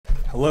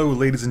Hello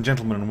ladies and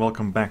gentlemen and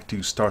welcome back to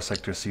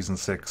Starsector Season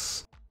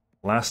 6.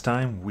 Last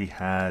time we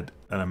had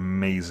an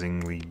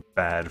amazingly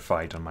bad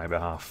fight on my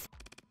behalf,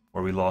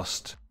 where we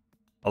lost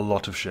a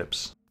lot of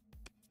ships.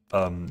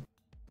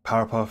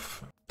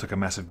 Powerpuff took a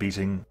massive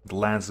beating, the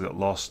lands got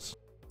lost,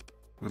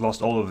 we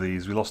lost all of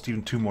these, we lost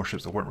even 2 more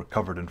ships that weren't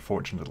recovered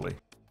unfortunately.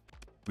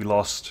 We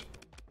lost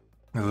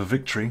the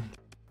Victory,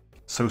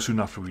 so soon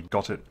after we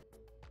got it,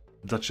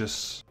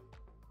 Duchess,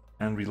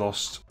 and we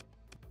lost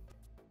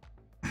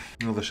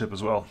another ship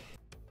as well.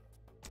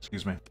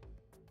 Excuse me.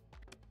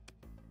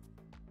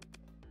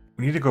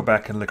 We need to go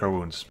back and lick our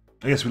wounds.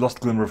 Yes, we lost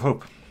Glimmer of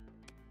Hope.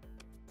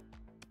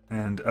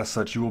 And as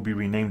such, you will be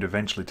renamed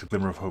eventually to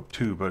Glimmer of Hope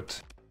too,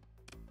 but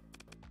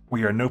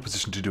we are in no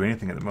position to do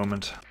anything at the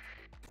moment.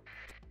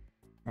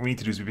 What we need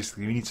to do is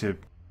we need to...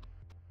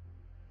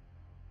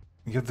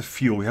 We have the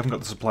fuel, we haven't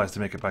got the supplies to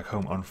make it back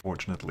home,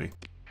 unfortunately.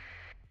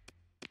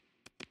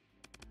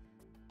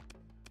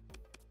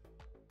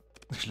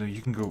 Actually,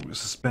 you can go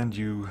suspend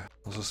you.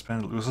 We'll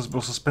suspend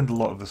a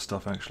lot of this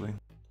stuff actually.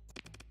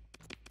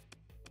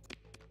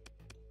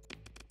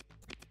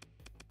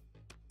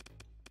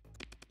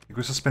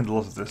 We'll suspend a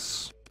lot of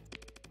this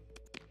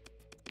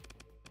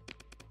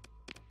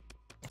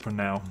for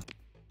now,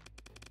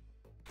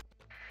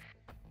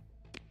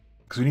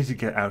 because we need to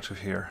get out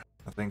of here.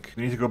 I think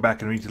we need to go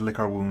back and we need to lick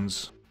our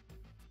wounds.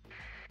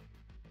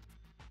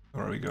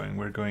 Where are we going?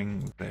 We're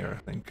going there, I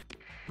think.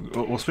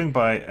 We'll swing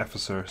by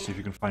Epheser, see if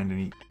you can find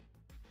any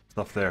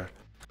stuff there.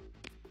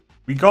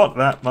 We got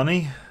that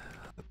money.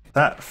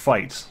 That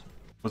fight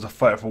was a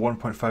fight for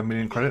 1.5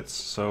 million credits,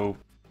 so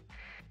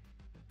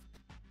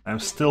I'm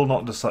still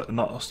not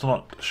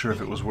sure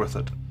if it was worth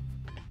it.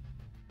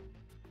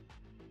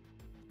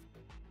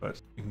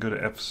 But you can go to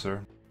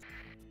Epheser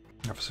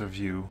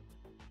View,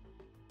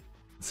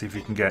 and see if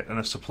you can get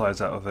enough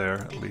supplies out of there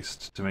at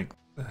least to make.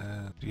 Do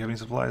you have any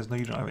supplies? No,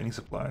 you don't have any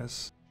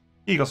supplies.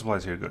 You got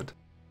supplies here, good.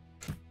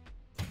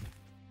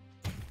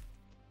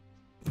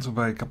 Let's go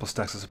buy a couple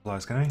stacks of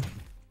supplies, can we?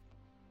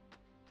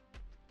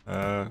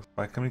 Can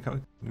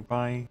we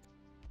buy a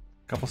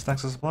couple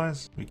stacks of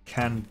supplies? We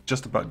can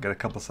just about get a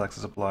couple stacks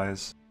of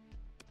supplies.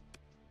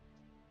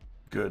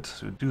 Good,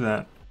 so we'll do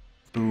that.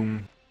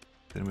 Boom.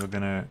 Then we're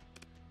gonna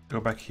go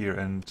back here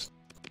and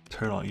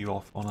turn you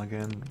off on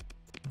again.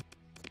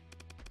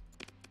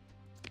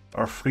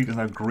 Our fleet is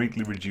now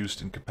greatly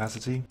reduced in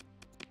capacity.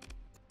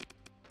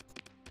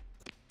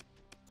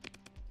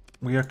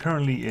 We are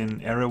currently in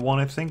Area 1,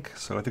 I think,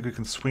 so I think we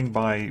can swing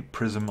by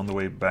Prism on the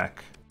way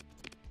back.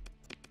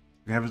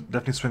 We can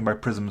definitely swing by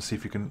Prism and see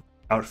if we can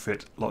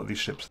outfit a lot of these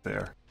ships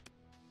there.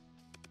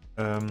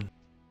 Anything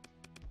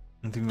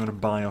we want to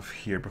buy off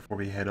here before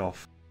we head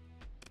off?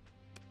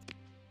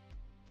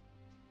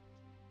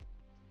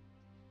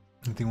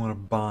 Anything we want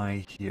to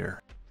buy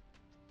here?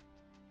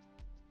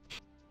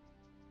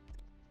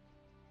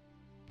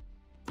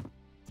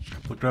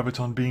 Couple of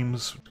graviton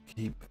beams,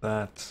 keep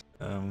that.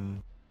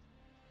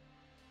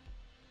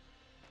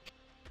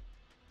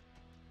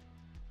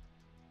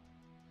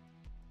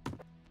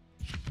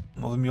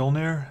 Another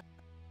Mjolnir?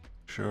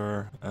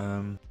 Sure.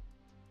 We're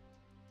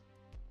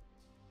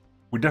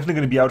definitely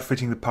going to be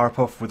outfitting the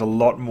Powerpuff with a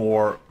lot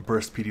more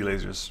burst PD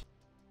lasers.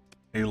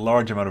 A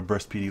large amount of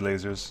burst PD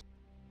lasers.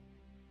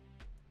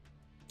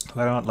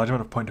 Large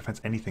amount of point defense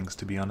anythings,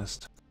 to be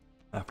honest.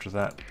 After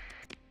that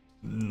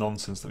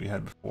nonsense that we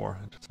had before.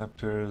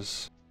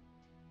 Interceptors.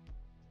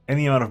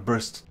 Any amount of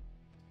burst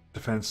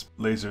defense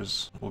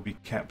lasers will be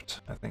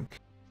kept, I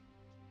think.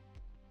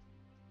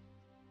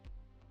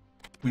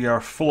 We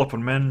are full up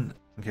on men.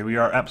 Okay, we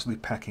are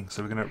absolutely packing,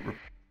 so we're going to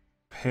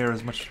repair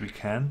as much as we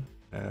can.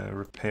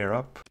 Repair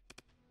up.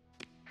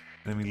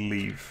 Then we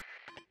leave.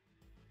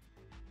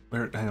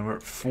 Hang on, we're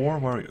at 4?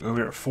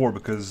 We're at 4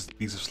 because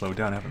these have slowed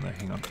down, haven't they?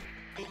 Hang on.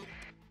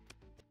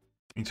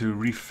 Need to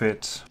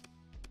refit.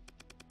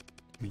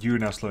 You're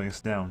now slowing us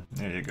down.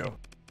 There you go.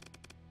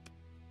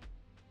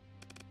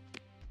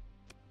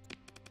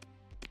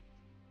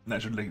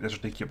 That should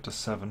take you up to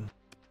 7.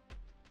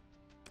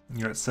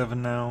 You're at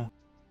 7 now.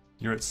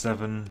 You're at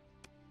 7.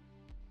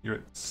 You're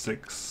at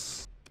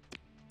 6.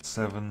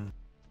 7.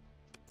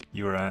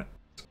 You're at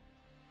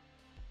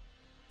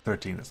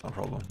 13. That's not a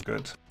problem.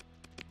 Good.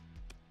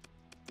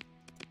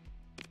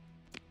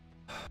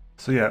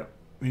 So yeah,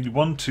 we need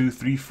 1, 2,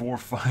 3, 4,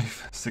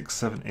 5, 6,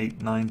 7,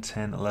 8, 9,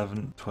 10,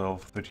 11,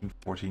 12, 13,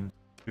 14,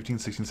 15,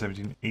 16,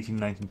 17, 18,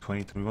 19,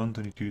 20, 21,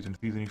 22,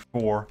 23,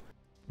 24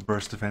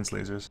 burst defense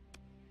lasers.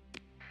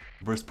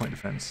 Burst point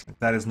defense.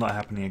 That is not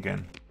happening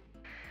again.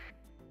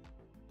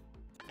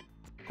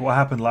 What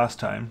happened last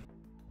time,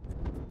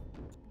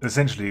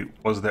 essentially,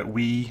 was that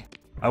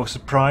I was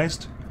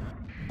surprised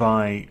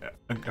by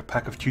a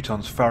pack of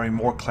Teutons firing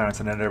more Clarence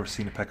than I'd ever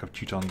seen a pack of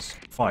Teutons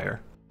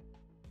fire.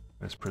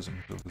 There's Prism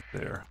over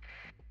there.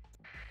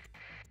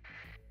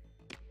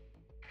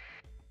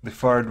 They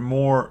fired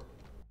more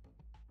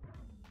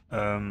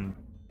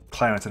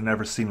Clarence than I'd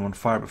never seen one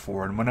fire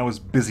before, and when I was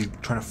busy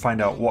trying to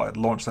find out what had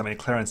launched that many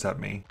Clarence at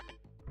me,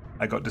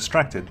 I got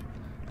distracted,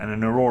 and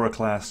an Aurora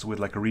class with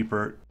like a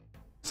Reaper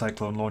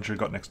cyclone launcher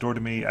got next door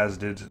to me, as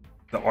did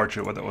the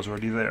archer that was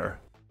already there.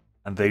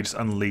 And they just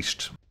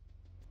unleashed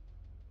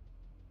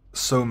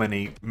so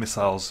many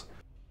missiles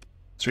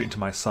straight into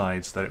my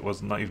sides that it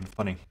was not even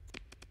funny.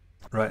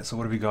 Right, so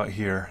what have we got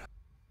here?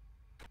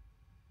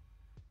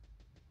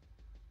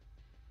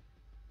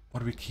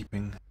 What are we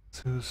keeping?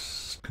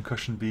 Who's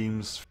concussion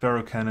beams,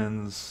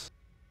 ferrocannons,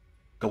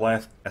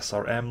 Goliath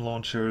SRM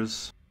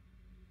launchers.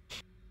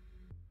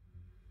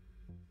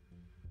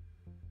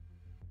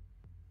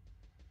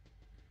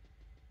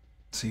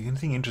 See,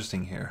 anything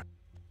interesting here?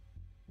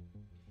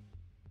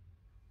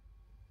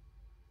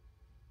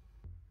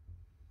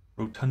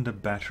 Rotunda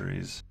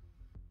batteries.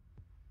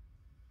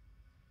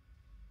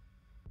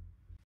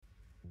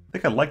 I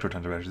think I liked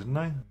Rotunda batteries, didn't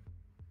I?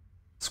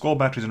 Squall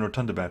batteries and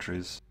Rotunda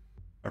batteries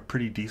are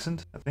pretty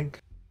decent, I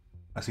think.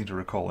 I seem to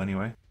recall,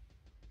 anyway.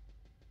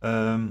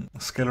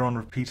 Scaleron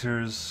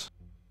repeaters.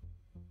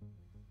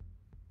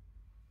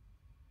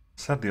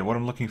 Sadly, what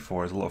I'm looking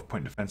for is a lot of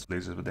point defense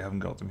lasers, but they haven't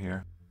got them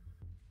here.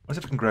 Let's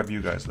see if I can grab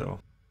you guys, though.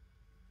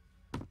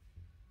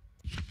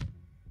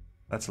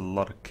 That's a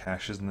lot of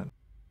cash, isn't it?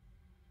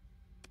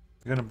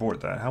 You're gonna board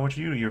that. How much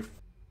are you? You're...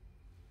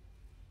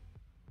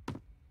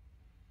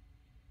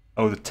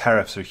 Oh, the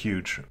tariffs are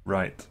huge.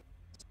 Right.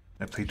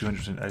 I paid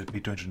 200. I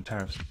paid 200 in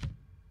tariffs.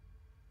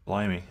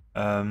 Blimey.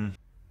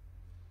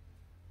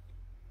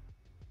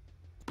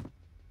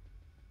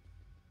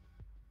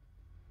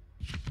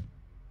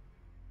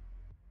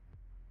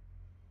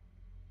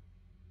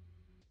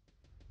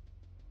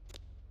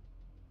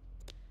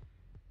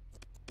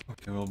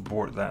 Okay, we'll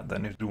board that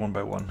then. Have to do one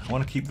by one. I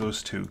want to keep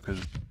those two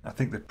because I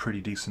think they're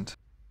pretty decent.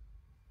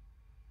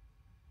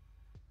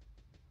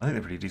 I think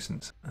they're pretty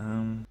decent.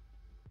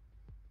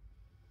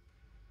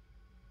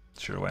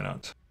 Sure, why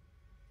not?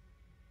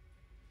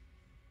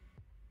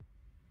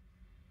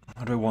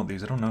 How do I want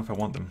these? I don't know if I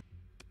want them.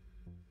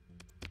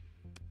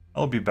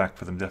 I'll be back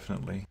for them,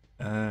 definitely.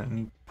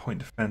 Need point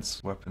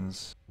defense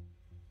weapons.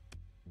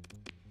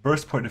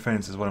 Burst point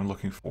defense is what I'm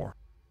looking for,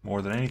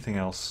 more than anything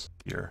else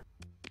here.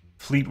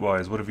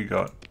 Fleet-wise, what have we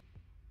got?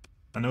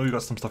 I know we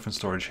got some stuff in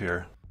storage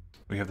here.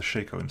 We have the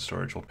Shaco in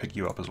storage. We'll pick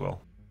you up as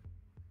well.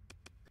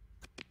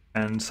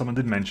 And someone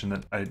did mention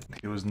that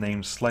he was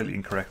named slightly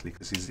incorrectly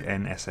because he's the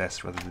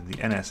NSS rather than the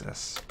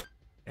NSS.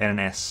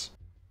 NNS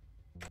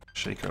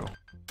Shaco.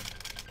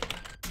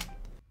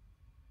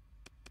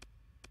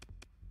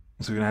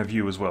 So we're gonna have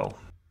you as well.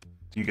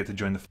 You get to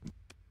join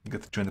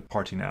the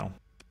party now.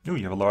 Ooh,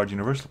 you have a large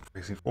universal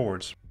facing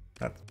forwards.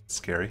 That's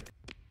scary.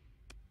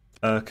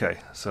 Okay,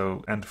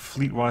 so and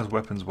fleet-wise,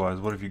 weapons-wise,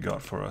 what have you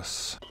got for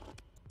us?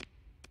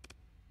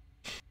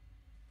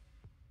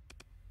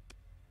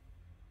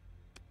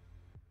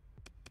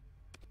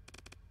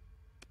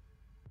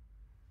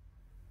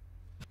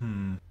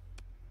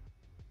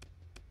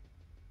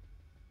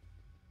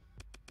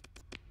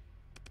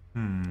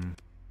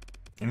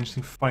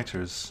 Interesting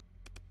fighters.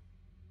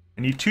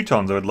 I need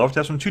Teutons. I would love to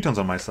have some Teutons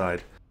on my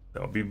side.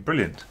 That would be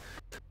brilliant.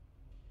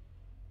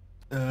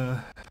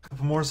 A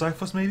couple more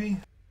Xiphos, maybe?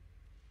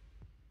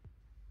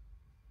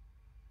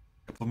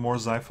 A couple more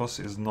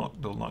Xiphos is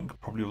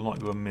probably will not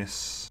go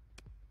amiss.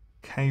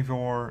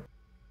 Kavor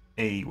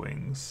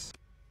A-Wings.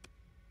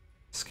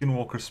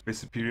 Skinwalker Space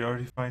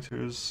Superiority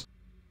Fighters.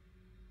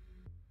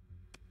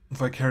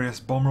 Vicarious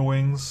Bomber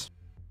Wings.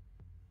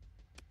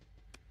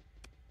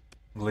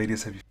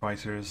 Gladius Heavy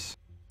Fighters.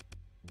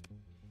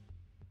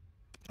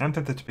 I'm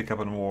tempted to pick up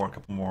a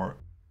couple more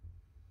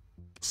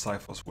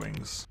Xiphos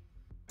Wings.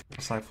 Pick up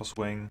a Xiphos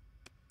Wing.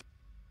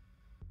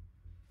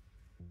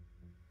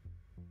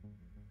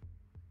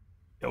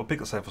 Yeah, we'll pick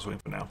the Xiphos Wing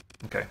for now.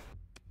 Okay.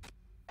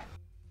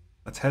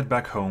 Let's head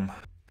back home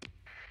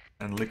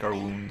and lick our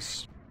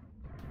wounds.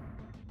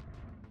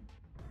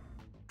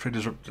 Trade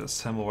disruptor,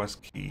 Semmelweis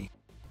key.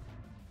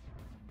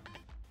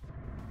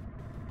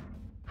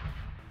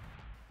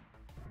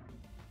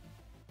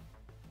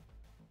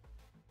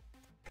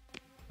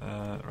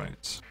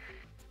 Right.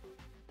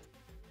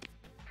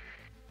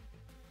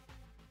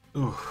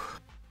 Ooh.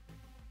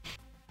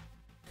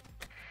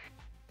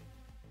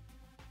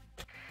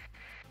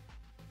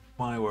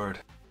 My word.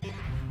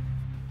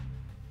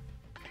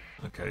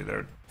 Okay,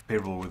 they're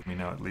favorable with me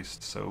now at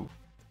least, so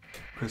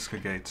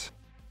Kriska Gate.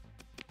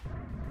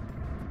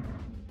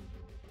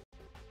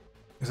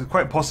 Is it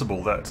quite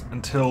possible that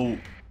until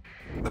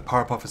the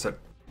Powerpuff is at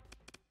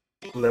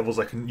levels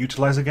I can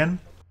utilize again,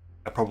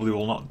 I probably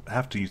will not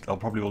have to use. I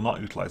probably will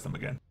not utilize them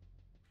again.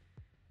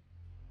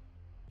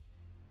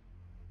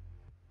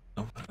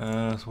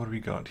 So what do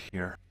we got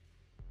here?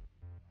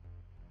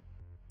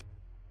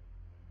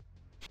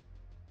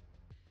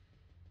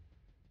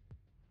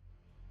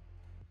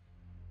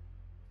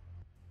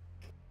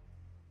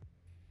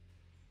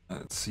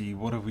 Let's see.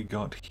 What have we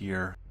got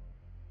here?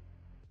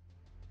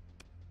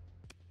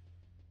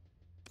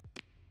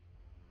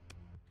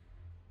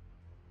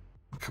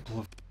 A couple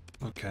of.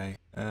 Okay.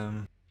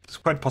 It's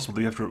quite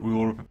possible that we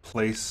will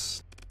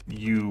replace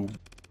you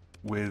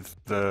with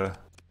the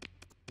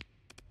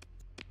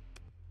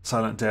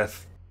Silent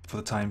Death for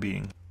the time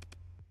being.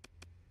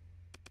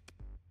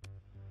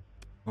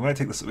 We might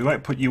take this. We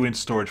might put you in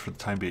storage for the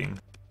time being,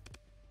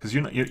 because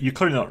you're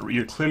clearly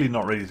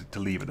not ready to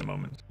leave at the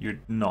moment. You're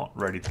not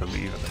ready to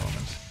leave at the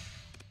moment.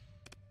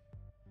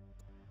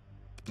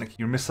 Like,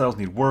 your missiles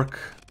need work.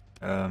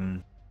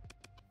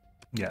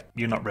 Yeah,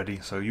 you're not ready,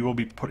 so you will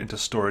be put into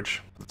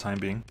storage for the time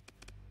being.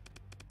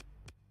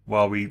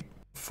 While we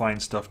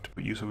find stuff to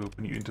put you, so we'll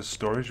put you into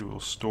storage. We will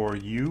store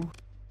you,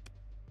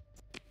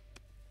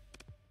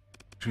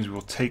 which means we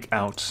will take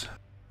out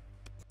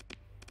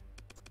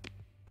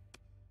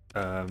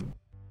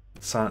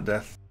Silent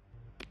Death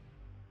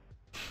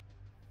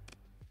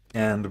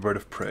and the Bird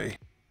of Prey.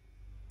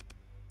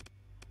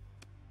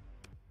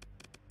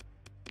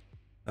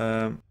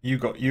 You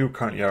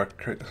currently are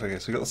okay.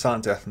 So you got the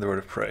Silent Death and the Bird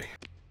of Prey.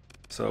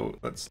 So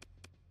let's.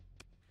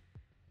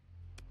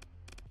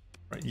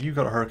 Right, you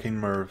got a Hurricane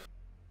Merv.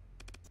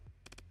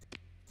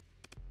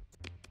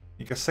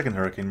 You get a second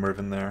Hurricane Merv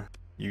in there.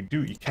 You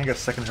can get a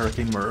second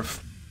Hurricane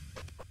Merv.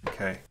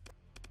 Okay.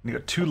 You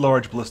got 2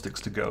 large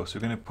ballistics to go, so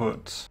we're gonna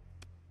put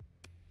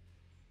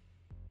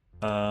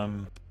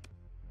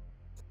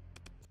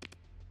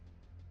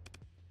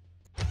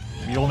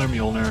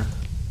Mjolnir,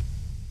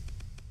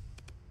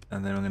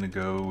 and then I'm gonna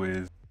go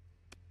with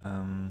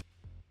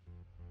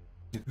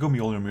you can go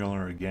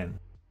Mjolnir again.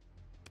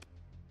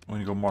 I'm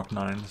gonna go Mark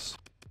 9s.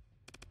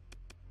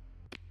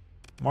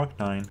 Mark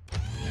 9.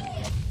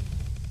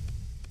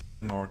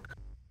 Mark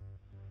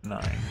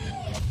 9.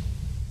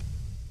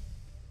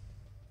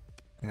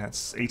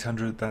 That's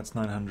 800, that's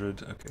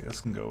 900. Okay,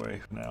 this can go away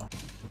for now.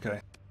 Okay.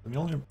 The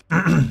Mjolnir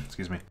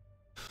excuse me.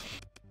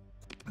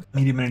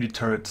 Medium energy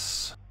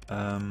turrets.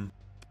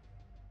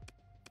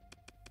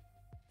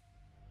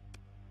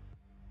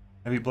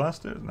 Heavy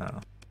blasters?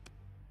 No.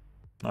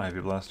 Not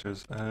heavy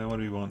blasters. What do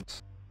we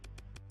want?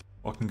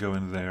 What can go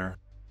in there?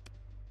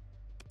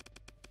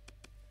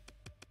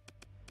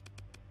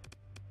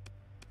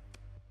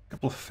 A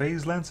couple of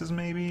phase lances,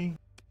 maybe?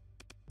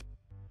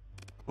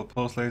 A couple of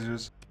pulse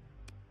lasers.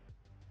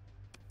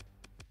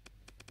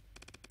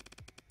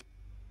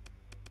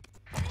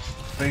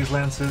 Phase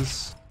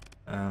lances.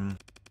 Let's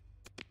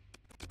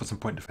put some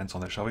point defense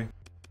on there, shall we?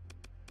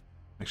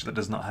 Make sure that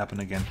does not happen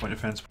again. Point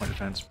defense, point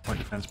defense, point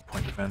defense,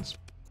 point defense,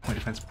 point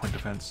defense, point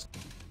defense.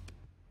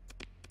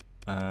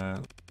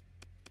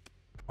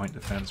 Point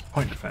defense,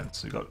 point defense.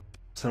 So we've got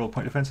several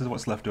point defenses.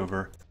 What's left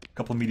over? A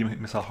couple of medium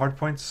missile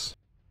hardpoints.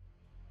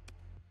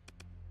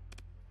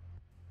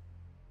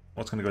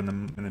 What's going to go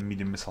in the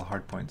medium missile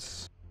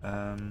hardpoints?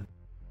 I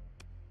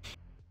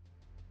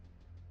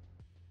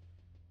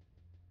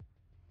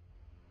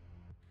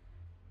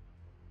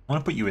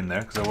want to put you in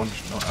there because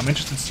I'm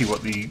interested to see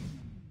what the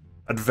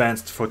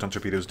advanced photon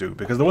torpedoes do,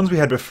 because the ones we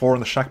had before in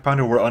the Shack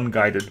Pounder were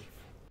unguided.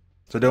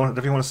 So I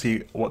definitely want to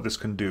see what this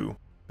can do.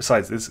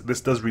 Besides,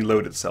 this does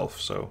reload itself,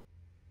 so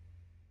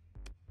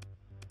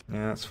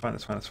yeah, that's fine.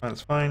 That's fine. That's fine.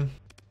 That's fine.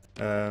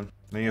 Now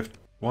you have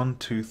 1,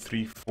 2,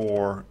 3,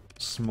 4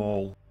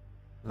 small.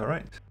 Is that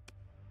right?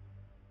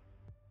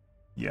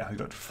 Yeah, we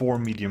got 4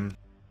 medium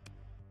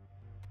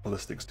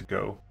ballistics to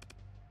go.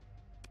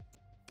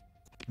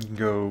 You can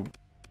go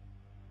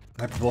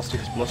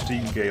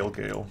hypervelocity,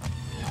 gale.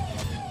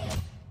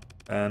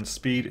 And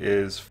speed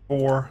is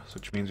 4,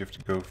 which means you have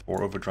to go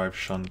for overdrive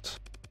shunt.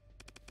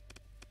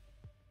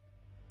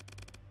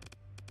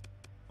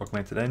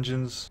 Augmented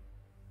engines.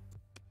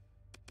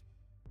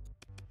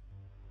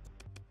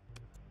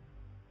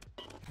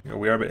 Yeah,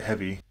 we are a bit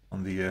heavy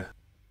on the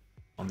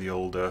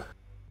old.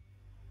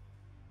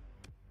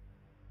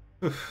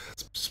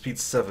 It's speed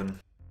 7.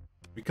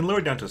 We can lower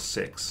it down to a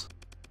 6.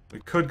 We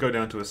could go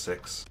down to a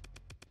 6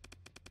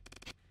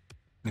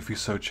 if we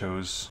so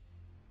chose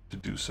to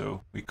do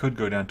so. We could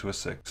go down to a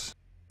 6.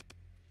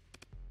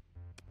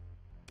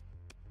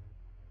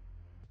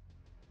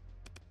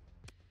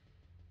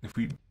 If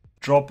we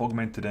drop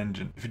augmented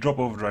engine, if you drop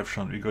overdrive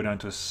shunt, we go down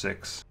to a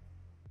 6.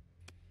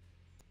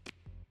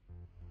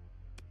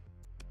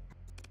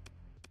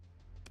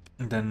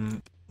 And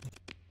then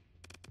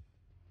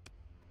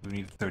we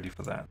need 30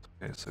 for that.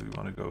 Okay, so we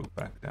want to go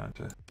back down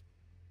to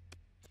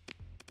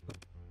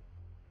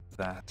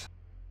that.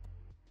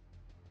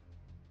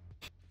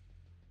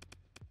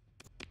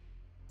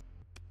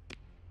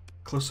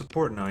 Close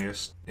support now,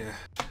 yes. Yeah.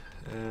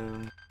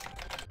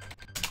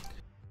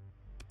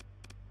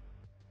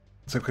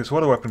 So, okay, so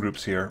what are the weapon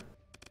groups here?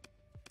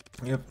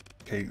 Yep.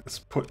 Okay, let's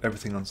put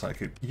everything on side.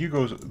 Okay, you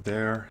goes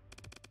there.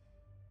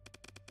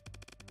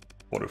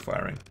 Auto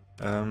firing.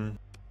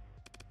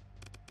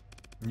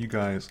 You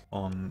guys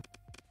on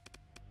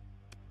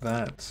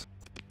that.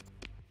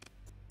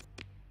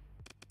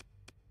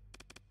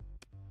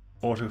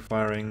 Auto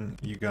firing.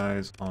 You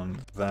guys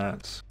on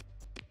that.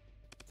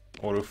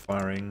 Auto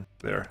firing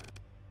there.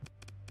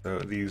 So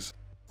these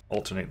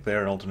alternate there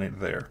and alternate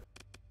there.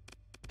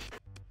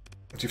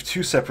 So you have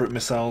 2 separate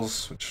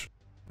missiles, which,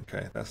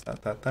 okay, that's that,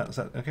 is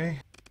that okay?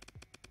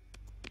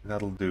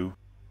 That'll do.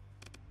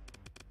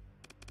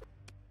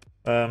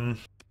 Silent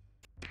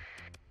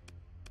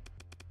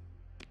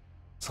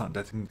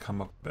Death can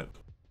come up a bit.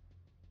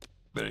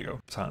 There you go,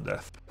 Silent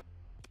Death.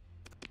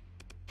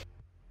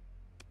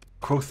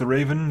 Quoth the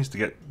Raven needs to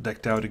get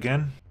decked out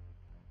again.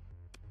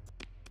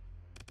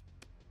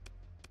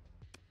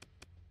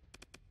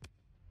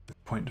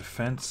 Point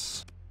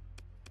defense.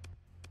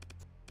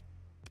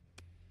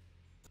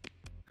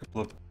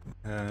 Couple of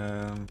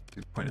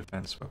point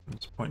defense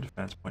weapons. Point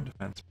defense,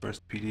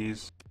 burst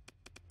PDs.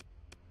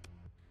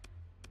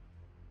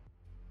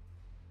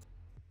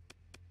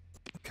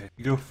 Okay, if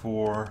you go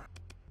for...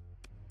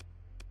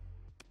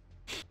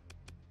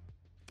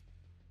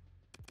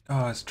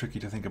 Oh, it's tricky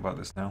to think about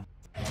this now.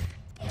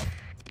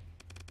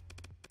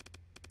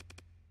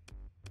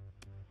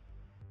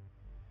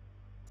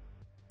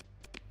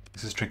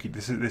 This is tricky.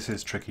 This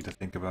is tricky to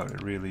think about.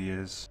 It really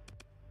is.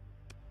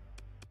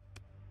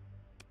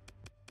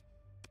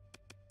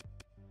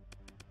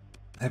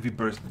 Heavy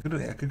burst.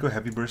 I could go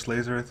heavy burst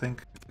laser, I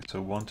think, if I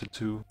wanted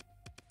to.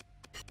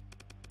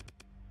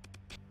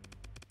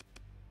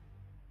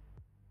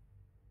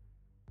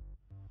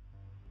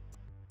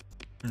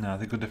 No, I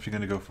think we're definitely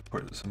going to go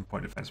for some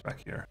point defense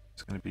back here.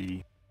 It's going to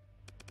be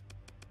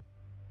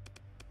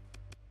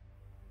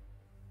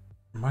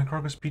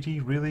Microgress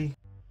PD, really?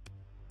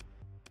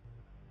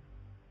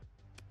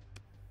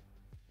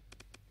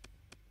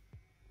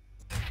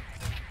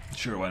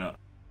 Sure, why not?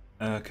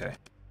 Okay.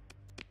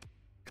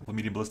 Couple of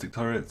medium ballistic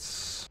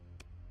turrets.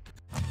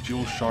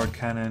 Dual shard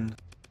cannon. Do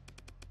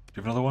you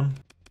have another one?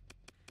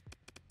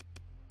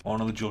 Oh,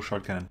 another dual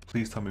shard cannon.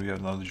 Please tell me we have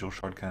another dual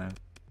shard cannon.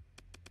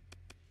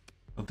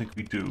 Don't think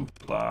we do.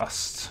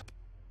 Blast.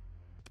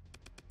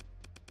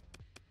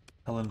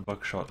 Helen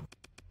buckshot.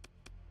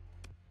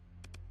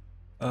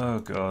 Oh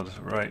god,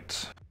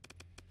 right.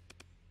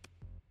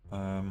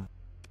 Couple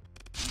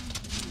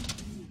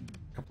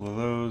of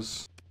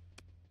those.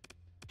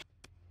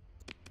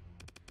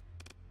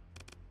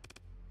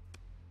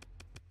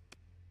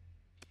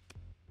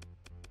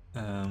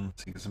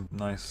 Let's see, get some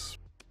nice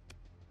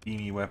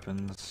beamy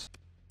weapons.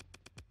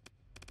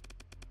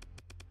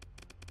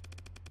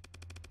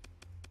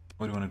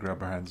 What do we want to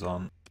grab our hands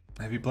on?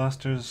 Heavy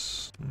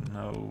blasters?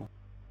 No.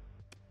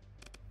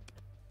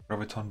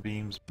 Graviton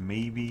beams?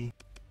 Maybe.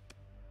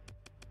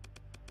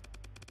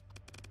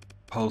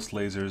 Pulse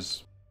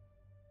lasers?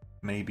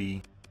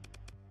 Maybe.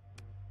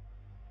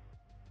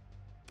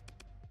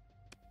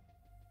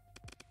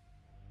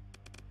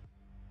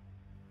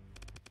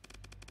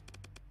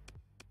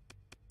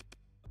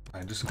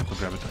 Alright, just a couple of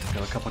graviton.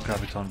 Got a couple of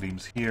graviton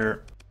beams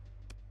here.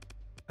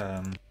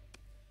 I'm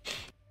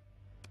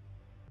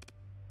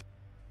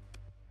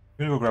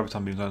gonna go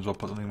graviton beams, might as well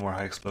put something more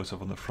high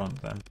explosive on the front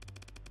then.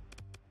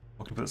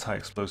 We can put this high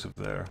explosive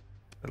there.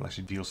 That'll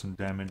actually deal some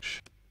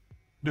damage.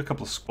 Do a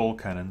couple of skull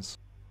cannons.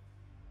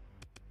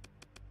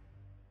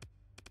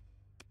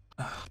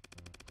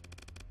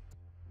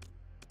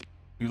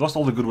 We've lost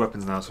all the good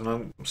weapons now, so now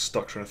I'm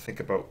stuck trying to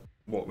think about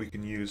what we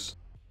can use.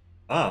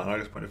 Ah, an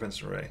Argus point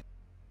defense array.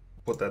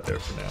 Put that there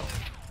for now.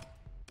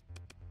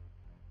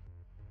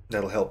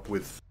 That'll help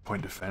with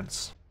point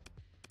defense.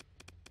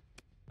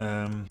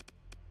 And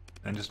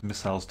just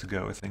missiles to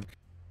go, I think.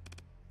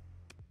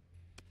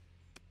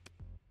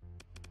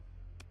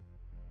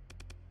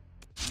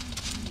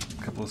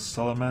 A couple of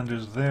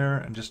salamanders there,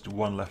 and just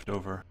one left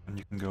over. And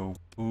you can go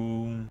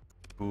boom,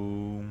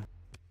 boom.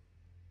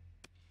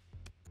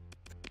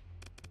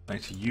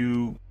 Right to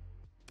you.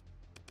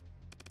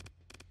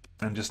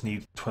 And just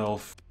need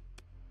 12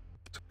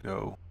 to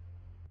go.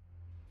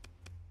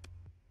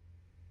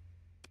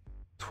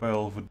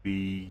 12 would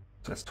be...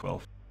 that's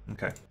 12.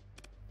 Okay.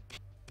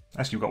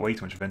 Actually, we've got way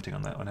too much venting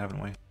on that one,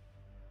 haven't we?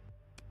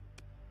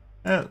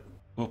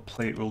 We'll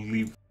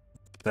leave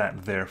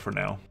that there for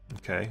now.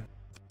 Okay.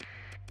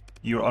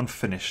 You're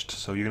unfinished,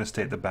 so you're going to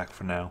stay at the back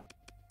for now.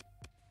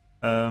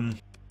 There's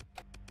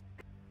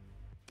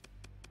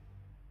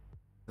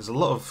a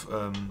lot of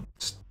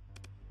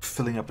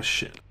filling up a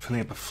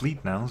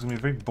fleet now. It's going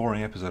to be a very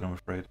boring episode, I'm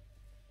afraid.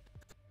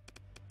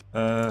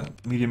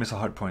 Medium missile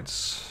hard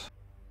points.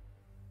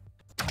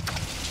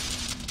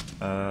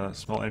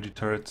 Small energy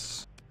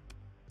turrets.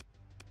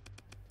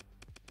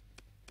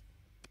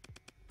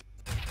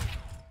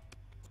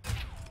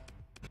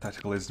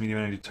 Tactical lasers, medium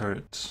energy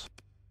turrets.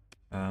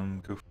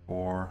 Go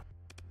for...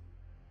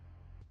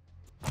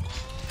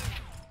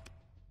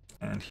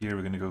 and here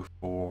we're going to go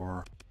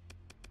for...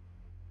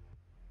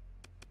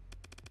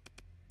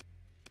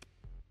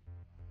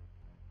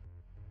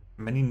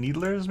 many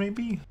needlers,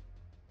 maybe?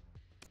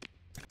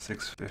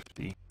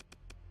 650.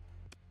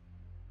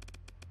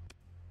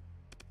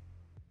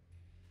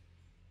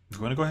 Do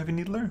you want to go heavy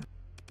needler?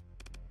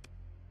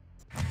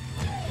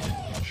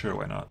 Sure,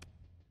 why not?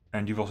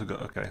 And you've also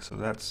got... okay, so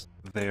that's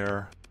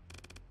there.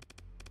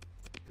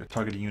 Get a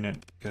target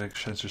unit, get a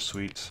sensor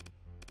suite.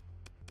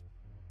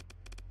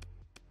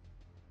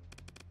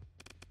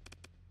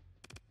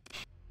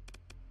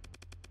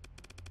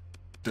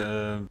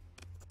 The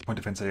point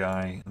defense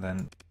AI, and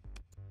then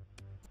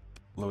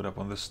load up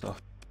on this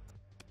stuff.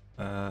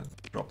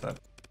 Drop that.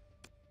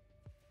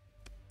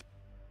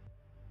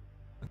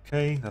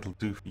 Okay, that'll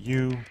do for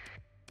you.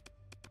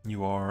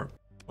 You are...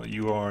 well,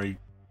 you are a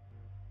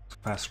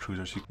fast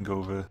cruiser, so you can go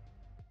over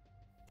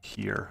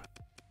here.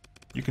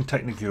 You can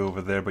technically go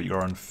over there, but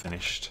you're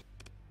unfinished.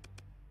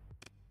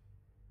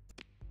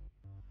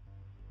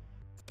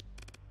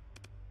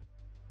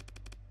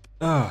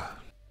 Ah,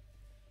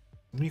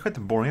 it's been quite the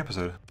boring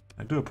episode.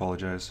 I do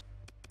apologize.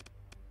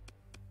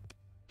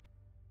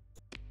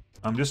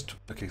 I'm just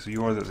okay. So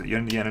you're the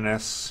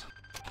NNS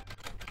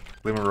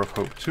Glimmer of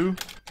Hope 2.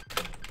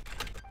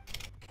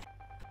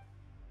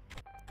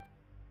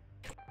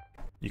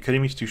 You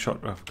kidding me? It's 2 shot.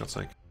 Oh, for God's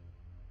sake.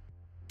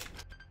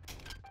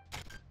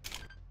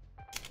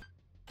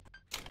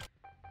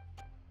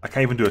 I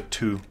can't even do a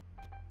 2.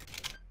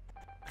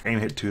 I can't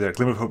even hit 2 there.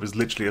 Glimmer of Hope is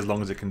literally as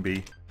long as it can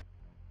be.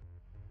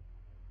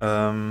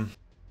 Can't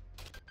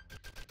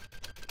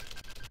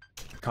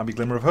be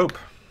Glimmer of Hope.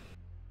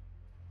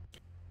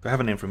 Do I have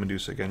a name for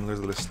Medusa again? Where's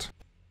the list?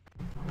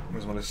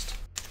 Where's my list?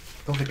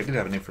 I don't think I did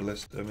have a name for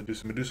list.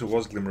 Medusa. Medusa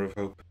was Glimmer of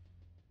Hope.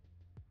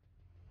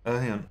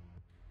 Hang on.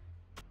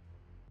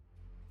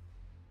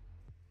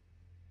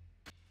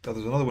 Oh,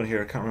 there's another one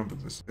here. I can't remember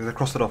this. I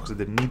crossed it off because I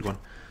didn't need one.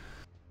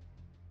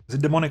 Is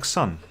it Demonic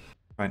Sun?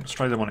 Right, let's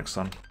try Demonic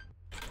Sun.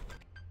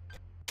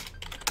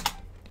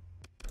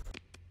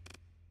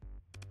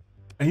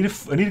 I need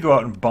to go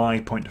out and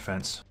buy point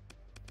defense.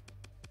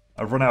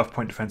 I've run out of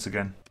point defense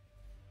again.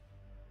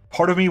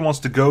 Part of me wants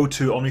to go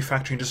to Omni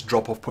Factory and just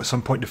drop off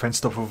some point defense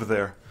stuff over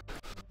there.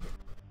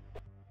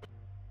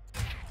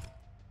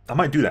 I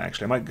might do that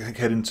actually. I might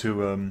head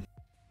into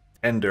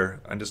Ender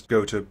and just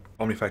go to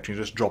Omni Factory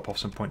and just drop off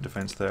some point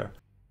defense there.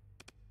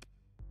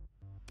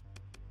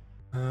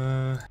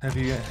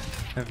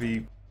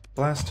 Heavy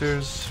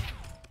blasters.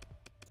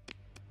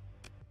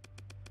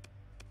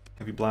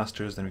 Heavy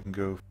blasters, then we can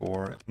go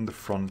for in the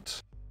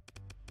front.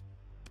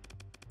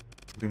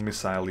 Something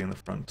missile in the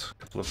front. A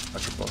couple of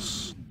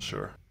Acrobos,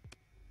 sure.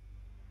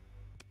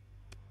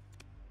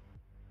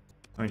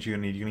 How much are you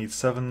gonna need? You need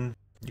 7.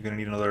 You're gonna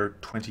need another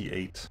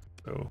 28.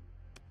 So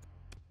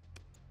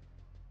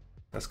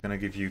that's gonna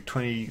give you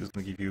 20. It's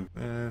gonna give you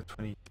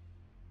 20.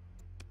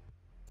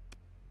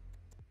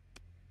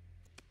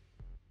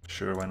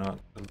 Sure, why not?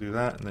 We'll do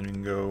that, and then we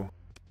can go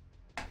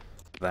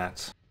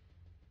that.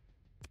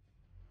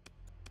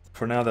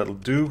 For now, that'll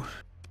do.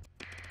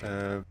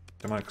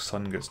 Demonic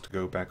Sun gets to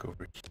go back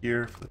over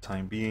here for the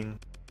time being.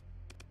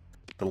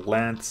 The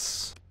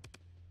Lance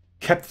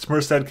kept its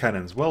Merced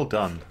cannons. Well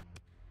done.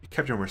 You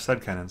kept your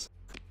Merced cannons.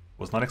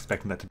 Was not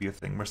expecting that to be a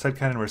thing. Merced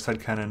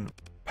cannon,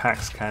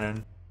 Pax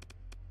cannon.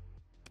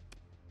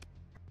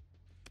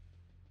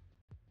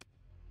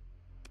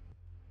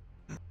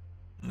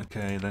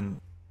 Okay, then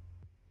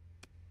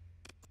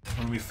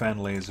enemy fan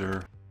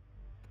laser,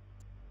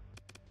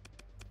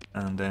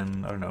 and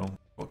then I don't know,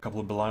 a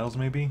couple of Belials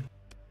maybe.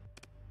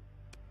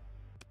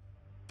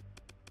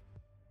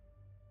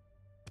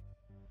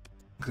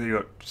 Okay, you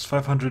got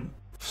 500,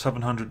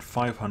 700,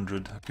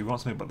 500. Okay, we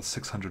want something about the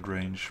 600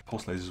 range.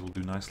 Pulse lasers will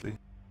do nicely,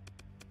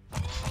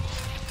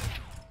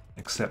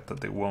 except that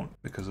they won't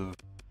because of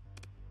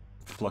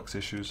flux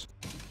issues.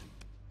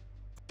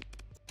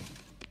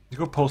 You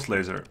go pulse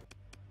laser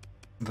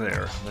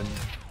there, then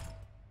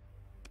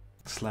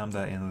slam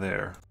that in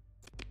there.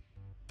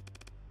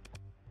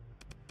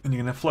 And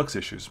you're gonna have flux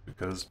issues,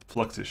 because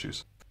flux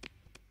issues.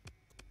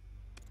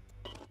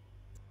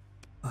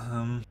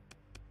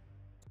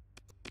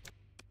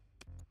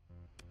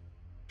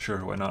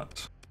 Sure, why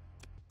not?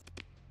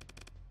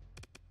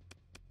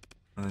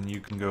 And then you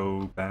can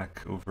go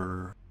back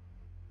over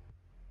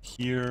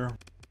here.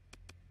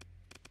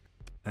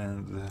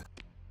 And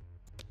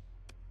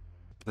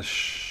the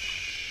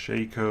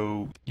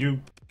Shaco,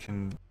 you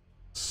can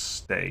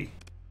stay.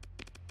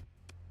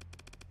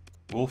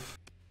 Wolf.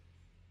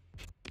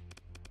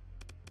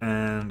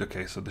 And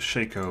okay, so the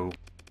Shaco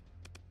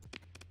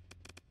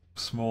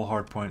small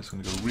hard point is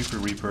going to go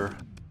Reaper.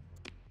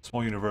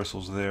 Small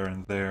universals there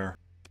and there.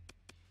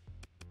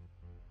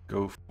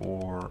 Go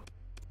for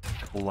a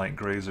couple light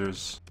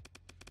grazers.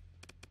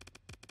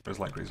 There's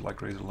light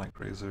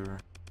grazer.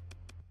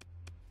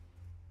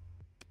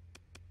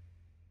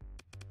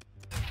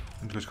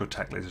 And just go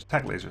tack lasers,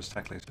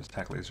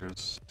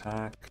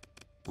 tack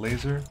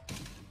laser.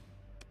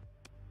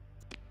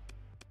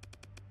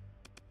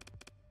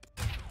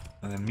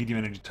 And then medium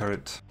energy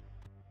turret,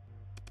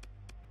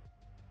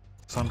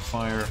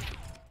 Sunfire,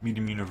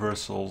 medium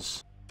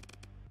universals.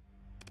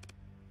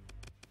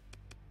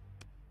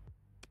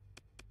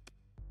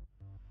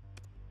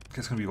 Okay,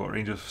 it's going to be what,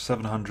 range of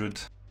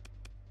 700,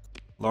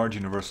 large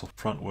universal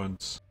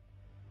frontwards.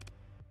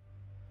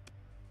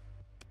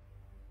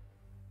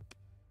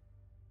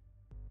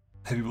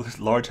 Heavy ballist,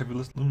 large heavy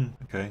ballist,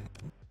 okay.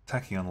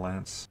 Attacking on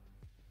Lance.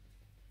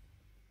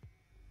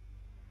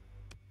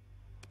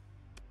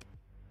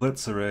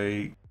 Blitz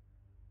array.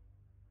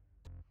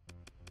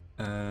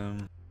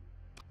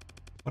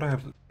 What do I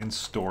have in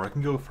store? I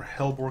can go for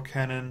Hellbore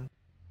cannon,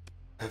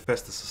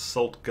 Hephaestus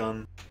assault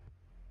gun,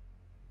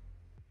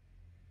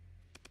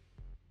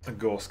 a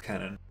Ghost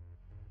cannon.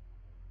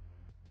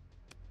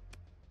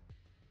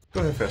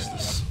 Go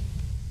Hephaestus.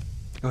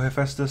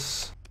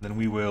 Then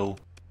we will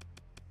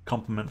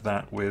complement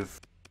that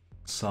with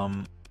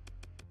some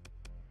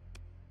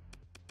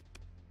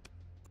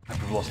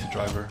hypervelocity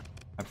driver,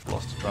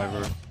 hypervelocity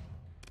driver,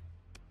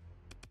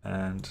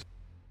 and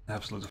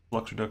absolute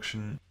flux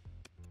reduction.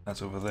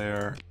 That's over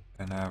there,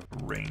 and I have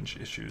range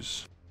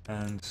issues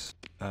and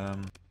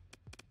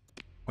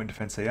point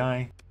defense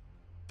AI.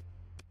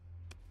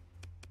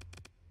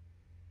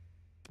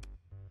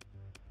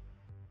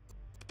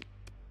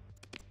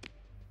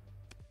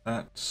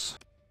 That's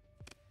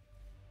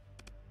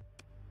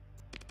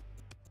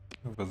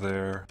over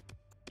there.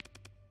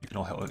 You can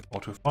all help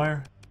auto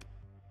fire.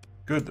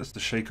 Good, that's the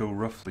Shaco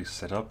roughly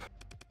set up.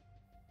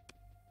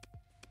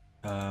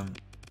 I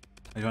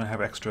don't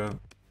have extra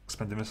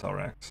expended missile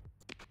racks.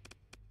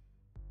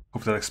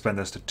 Hope they'll expend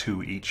us to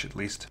 2 each at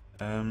least.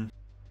 20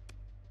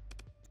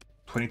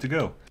 to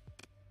go.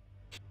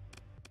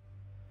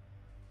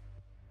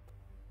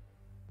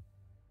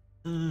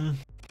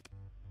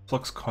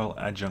 Flux coil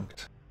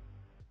adjunct.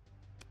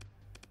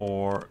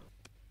 Or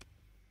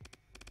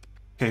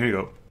okay, here you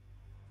go.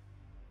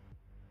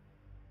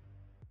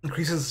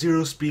 Increases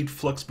 0 speed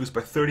flux boost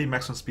by 30,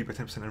 maximum speed by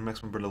 10%, and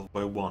maximum burn level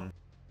by 1.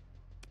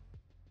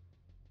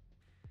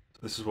 So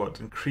this is what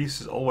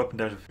increases all weapon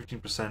damage by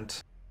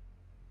 15%,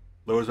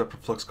 lowers weapon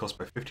flux cost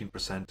by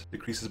 15%,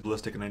 decreases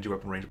ballistic and energy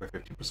weapon range by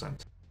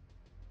 15%.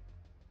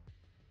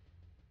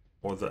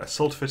 Or the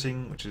assault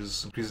fitting, which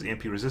is increases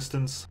EMP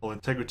resistance, hull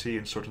integrity,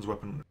 and shortens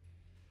weapon.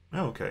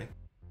 Oh, okay.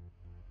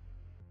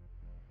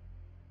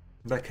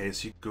 In that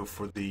case, you go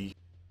for the.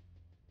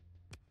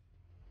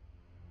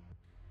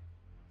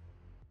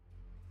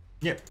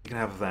 Yep, you can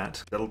have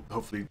that. That'll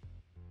hopefully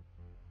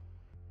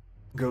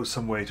go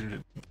some way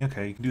to.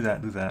 Okay, you can do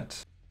that,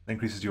 That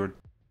increases your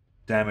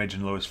damage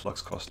and lowers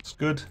flux costs.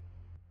 Good.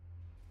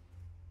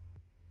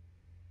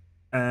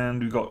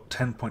 And we've got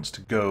 10 points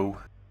to go.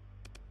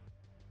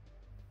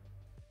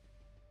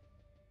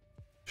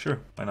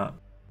 Sure, why not?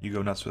 You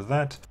go nuts with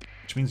that,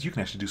 which means you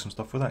can actually do some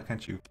stuff with that,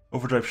 can't you?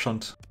 Overdrive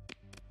shunt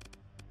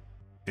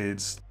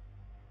is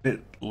a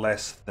bit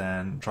less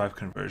than drive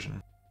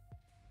conversion.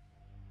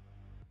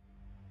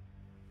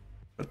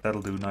 But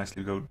that'll do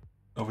nicely. We go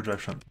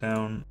overdrive shunt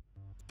down,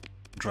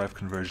 drive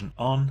conversion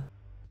on.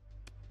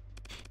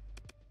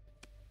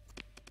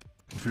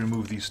 If we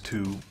remove these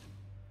two,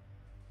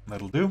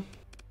 that'll do.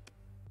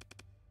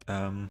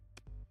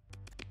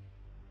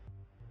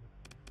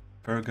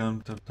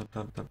 Paragon,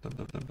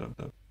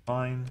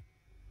 fine.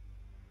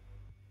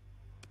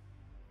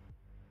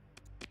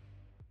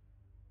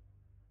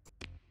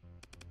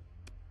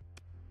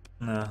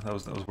 Nah, that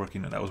was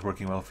working. That was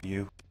working well for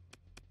you.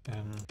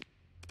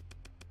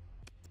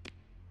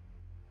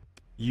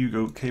 You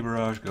go.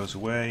 K-Barrage goes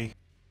away.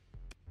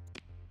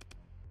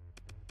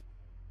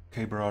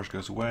 K-Barrage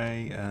goes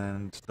away,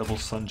 and double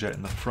Sunjet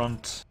in the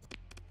front.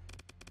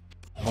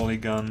 Volley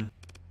gun.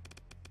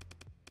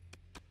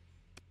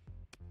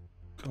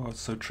 Oh,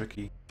 it's so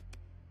tricky.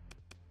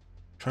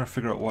 Trying to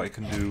figure out what I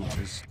can do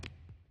is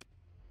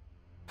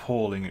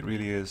appalling. It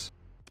really is.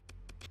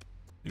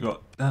 You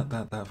got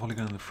that volley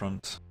gun in the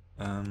front.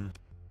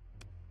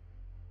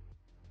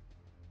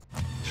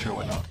 Sure,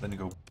 why not? Then you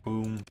go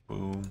boom,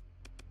 boom.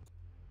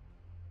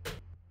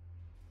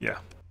 Yeah,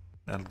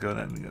 that'll go.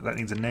 That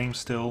needs a name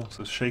still.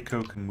 So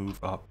Shaco can move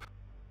up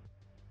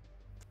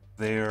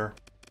there.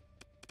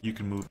 You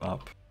can move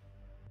up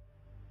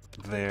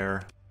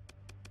there.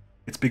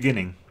 It's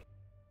beginning.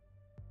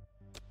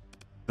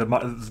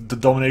 The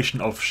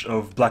domination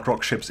of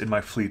Blackrock ships in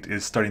my fleet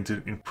is starting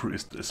to improve.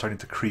 Is starting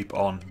to creep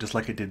on, just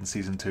like it did in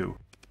Season 2.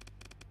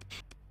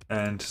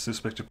 And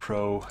Starsector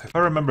Pro, if I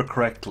remember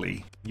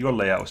correctly, your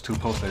layout was 2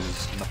 pulse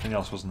lasers, nothing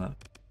else, wasn't it?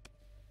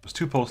 It was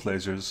 2 pulse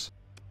lasers,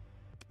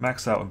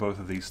 max out on both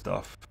of these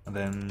stuff, and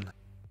then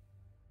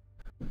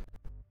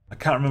I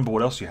can't remember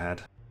what else you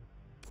had.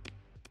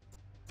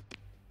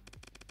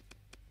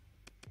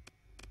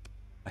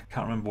 I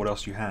can't remember what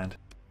else you had.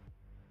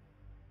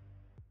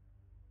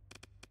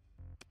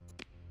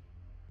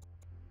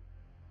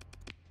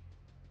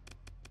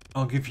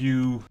 I'll give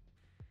you.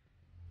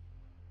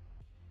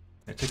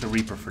 Yeah, take a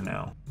Reaper for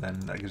now. Then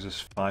that gives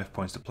us 5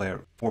 points to play.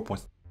 4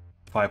 points,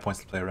 5 points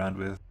to play around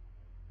with,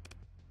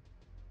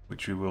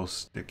 which we will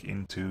stick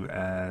into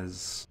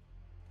as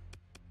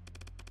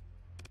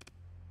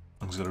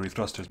auxiliary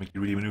thrusters, make you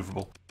really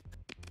maneuverable.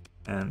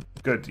 And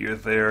good, you're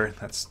there.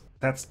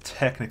 That's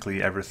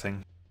technically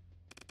everything.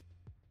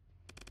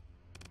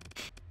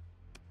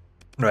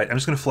 Right, I'm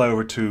just going to fly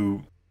over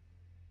to.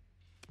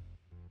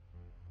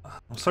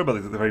 I'm sorry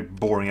about the very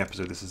boring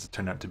episode this has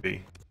turned out to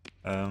be.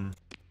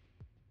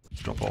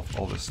 Let's drop off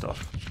all this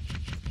stuff.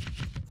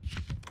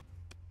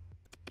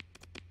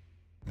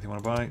 Anything you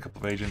want to buy? A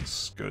couple of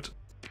agents. Good.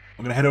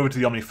 I'm going to head over to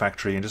the Omni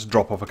Factory and just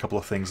drop off a couple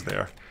of things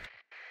there,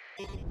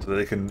 so that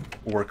they can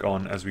work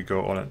on as we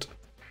go on it.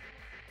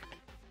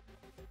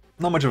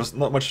 Not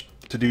much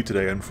to do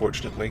today,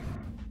 unfortunately.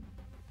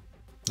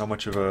 Not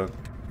much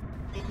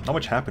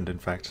happened, in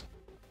fact.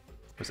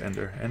 Where's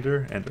Ender?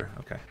 Ender.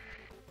 Okay.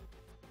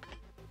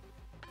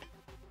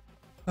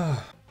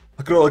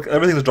 Look at all,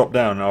 everything's dropped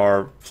down.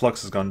 Our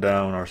flux has gone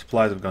down. Our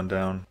supplies have gone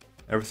down.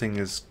 Everything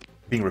is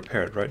being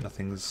repaired, right?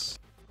 Nothing's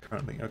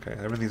currently okay.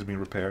 Everything's being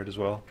repaired as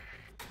well.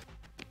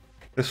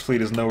 This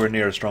fleet is nowhere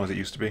near as strong as it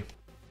used to be.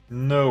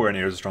 Nowhere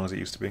near as strong as it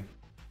used to be.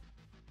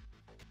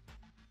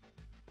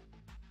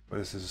 But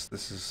this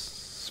is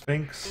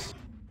Sphinx.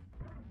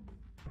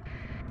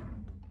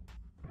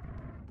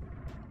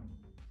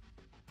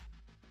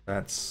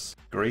 That's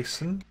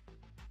Grayson.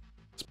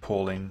 It's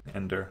Pauling,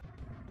 Ender.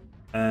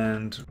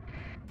 And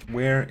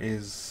where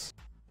is...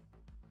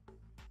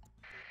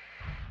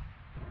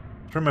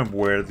 I don't remember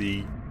where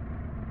the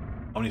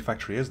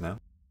Omnifactory is now.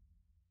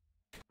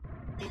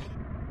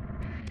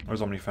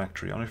 Where's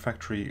Omnifactory?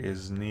 Omnifactory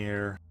is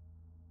near...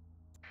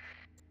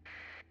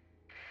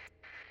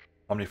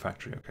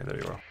 Omnifactory, okay, there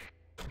you are.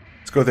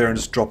 Let's go there and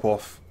just drop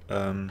off...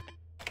 where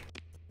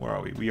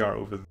are we? We are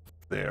over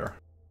there.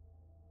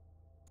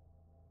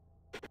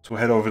 So we'll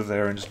head over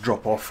there and just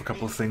drop off a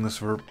couple of things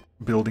for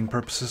building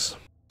purposes.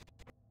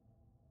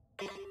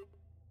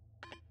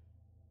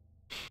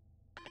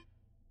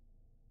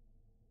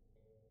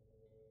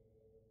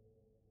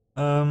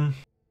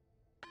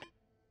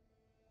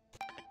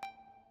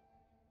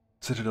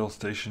 Citadel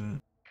station,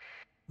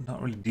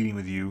 not really dealing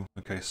with you.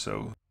 Okay,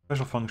 so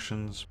special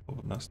functions,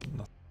 not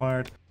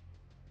required.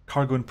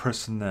 Cargo and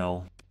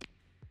personnel.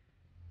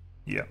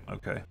 Yeah,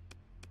 okay. Do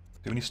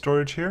you have any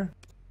storage here?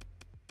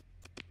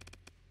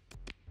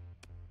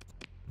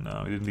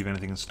 No, we didn't leave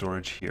anything in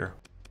storage here.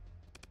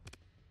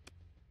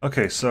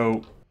 Okay,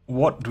 so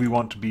what do we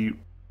want to be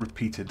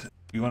repeated?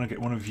 We want to get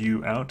one of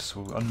you out,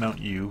 so we'll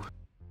unmount you.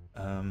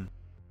 Want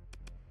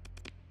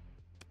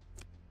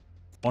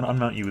to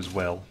unmount you as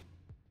well.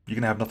 You're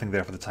going to have nothing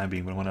there for the time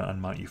being, but I want to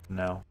unmount you for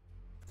now.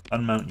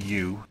 Unmount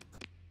you.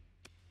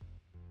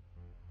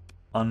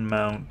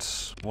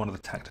 Unmount one of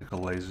the tactical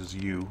lasers,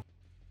 you.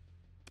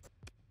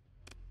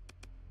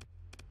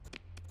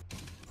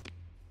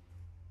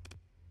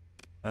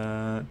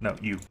 No,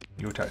 you.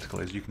 Your tactical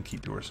laser, you can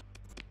keep yours.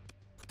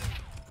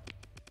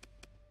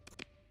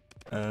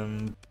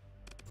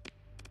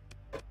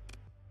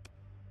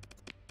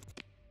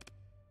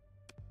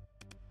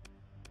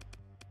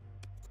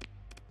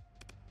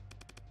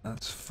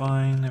 That's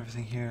fine,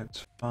 everything here,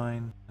 it's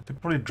fine. I could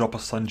probably drop a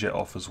Sunjet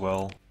off as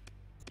well.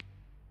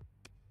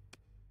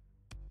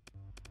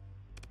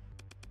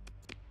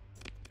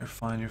 You're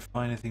fine,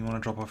 anything you want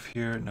to drop off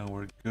here? No,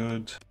 we're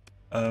good.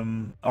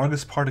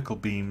 Argus particle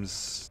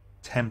beams,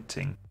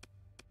 tempting.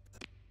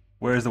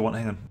 Where is the one?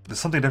 Hang on, there's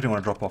something I definitely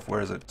want to drop off.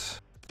 Where is it?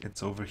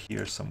 It's over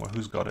here somewhere.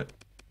 Who's got it?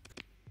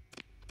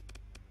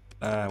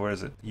 Where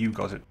is it? You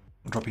got it.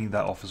 I'm dropping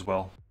that off as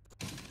well.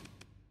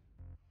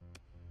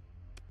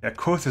 Yeah,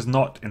 Quoth is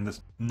not in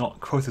this.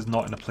 Quoth is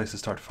not in a place to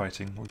start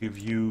fighting. We'll give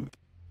you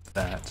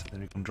that,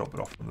 then we can drop it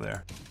off from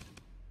there.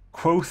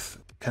 Quoth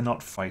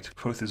cannot fight.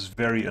 Quoth is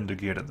very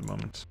undergeared at the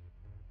moment.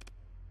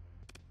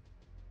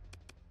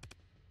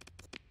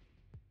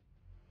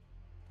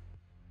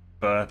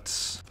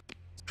 But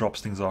drops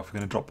things off.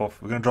 We're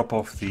gonna drop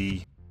off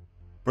the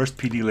burst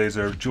PD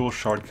laser, dual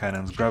shard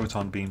cannons,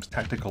 graviton beams,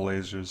 tactical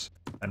lasers,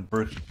 and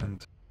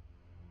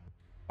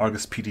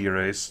Argus PD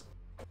arrays.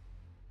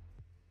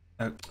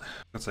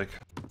 God's sake.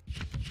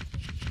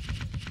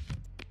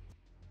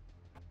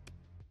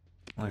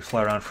 Let me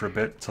fly around for a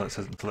bit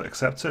until it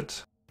accepts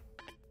it.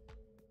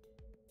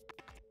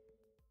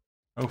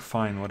 Oh,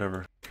 fine,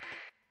 whatever.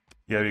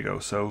 Yeah, there you go.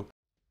 So,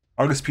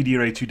 Argus PD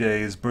array 2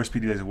 days, burst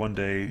PD laser 1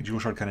 day, dual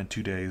shard cannon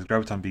 2 days,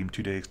 graviton beam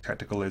 2 days,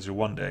 tactical laser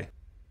 1 day.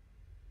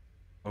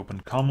 Open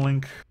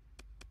comlink.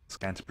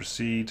 Scan to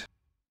proceed.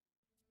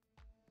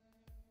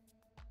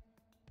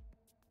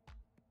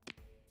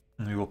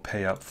 And we will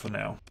pay up for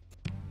now.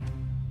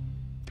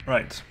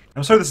 Right.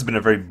 I'm sorry this has been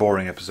a very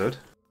boring episode.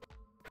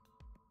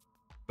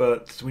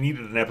 But we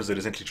needed an episode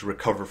essentially to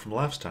recover from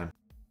last time.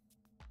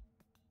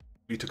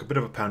 We took a bit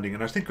of a pounding,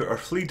 and I think our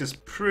fleet is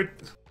pretty...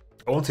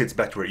 I won't say it's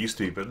back to where it used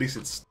to be, but at least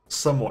it's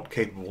somewhat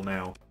capable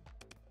now.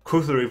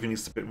 Quotha even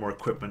needs a bit more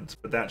equipment,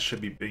 but that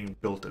should be being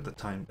built at the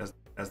time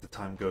as the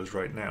time goes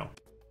right now.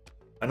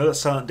 I know that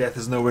Silent Death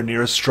is nowhere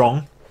near as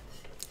strong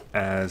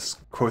as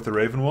Quotha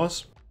Raven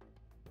was.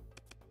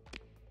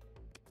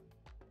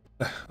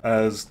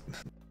 It's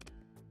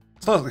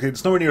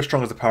nowhere near as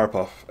strong as the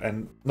Powerpuff,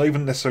 and not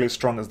even necessarily as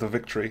strong as the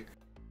Victory.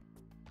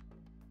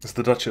 It's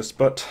the Duchess,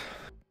 but,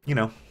 you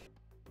know,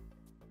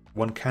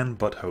 one can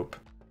but hope.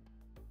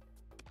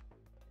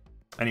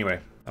 Anyway,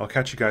 I'll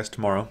catch you guys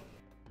tomorrow.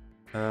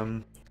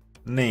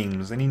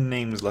 Names. Any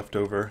names left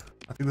over?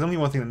 I think there's only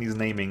one thing that needs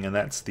naming, and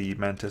that's the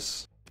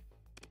Mantis.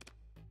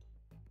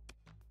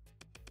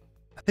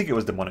 I think it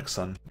was Demonic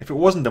Sun. If it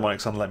wasn't Demonic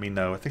Sun, let me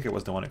know. I think it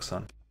was Demonic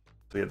Sun.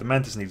 So yeah, the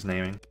Mantis needs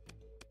naming.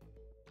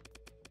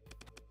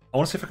 I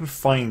want to see if I can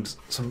find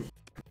some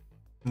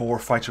more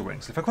fighter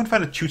wings. If I can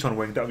find a Teuton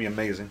wing, that would be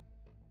amazing.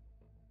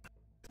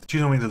 The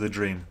Teuton wings are the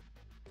dream.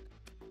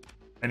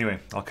 Anyway,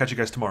 I'll catch you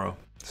guys tomorrow.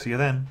 See you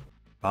then.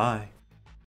 Bye.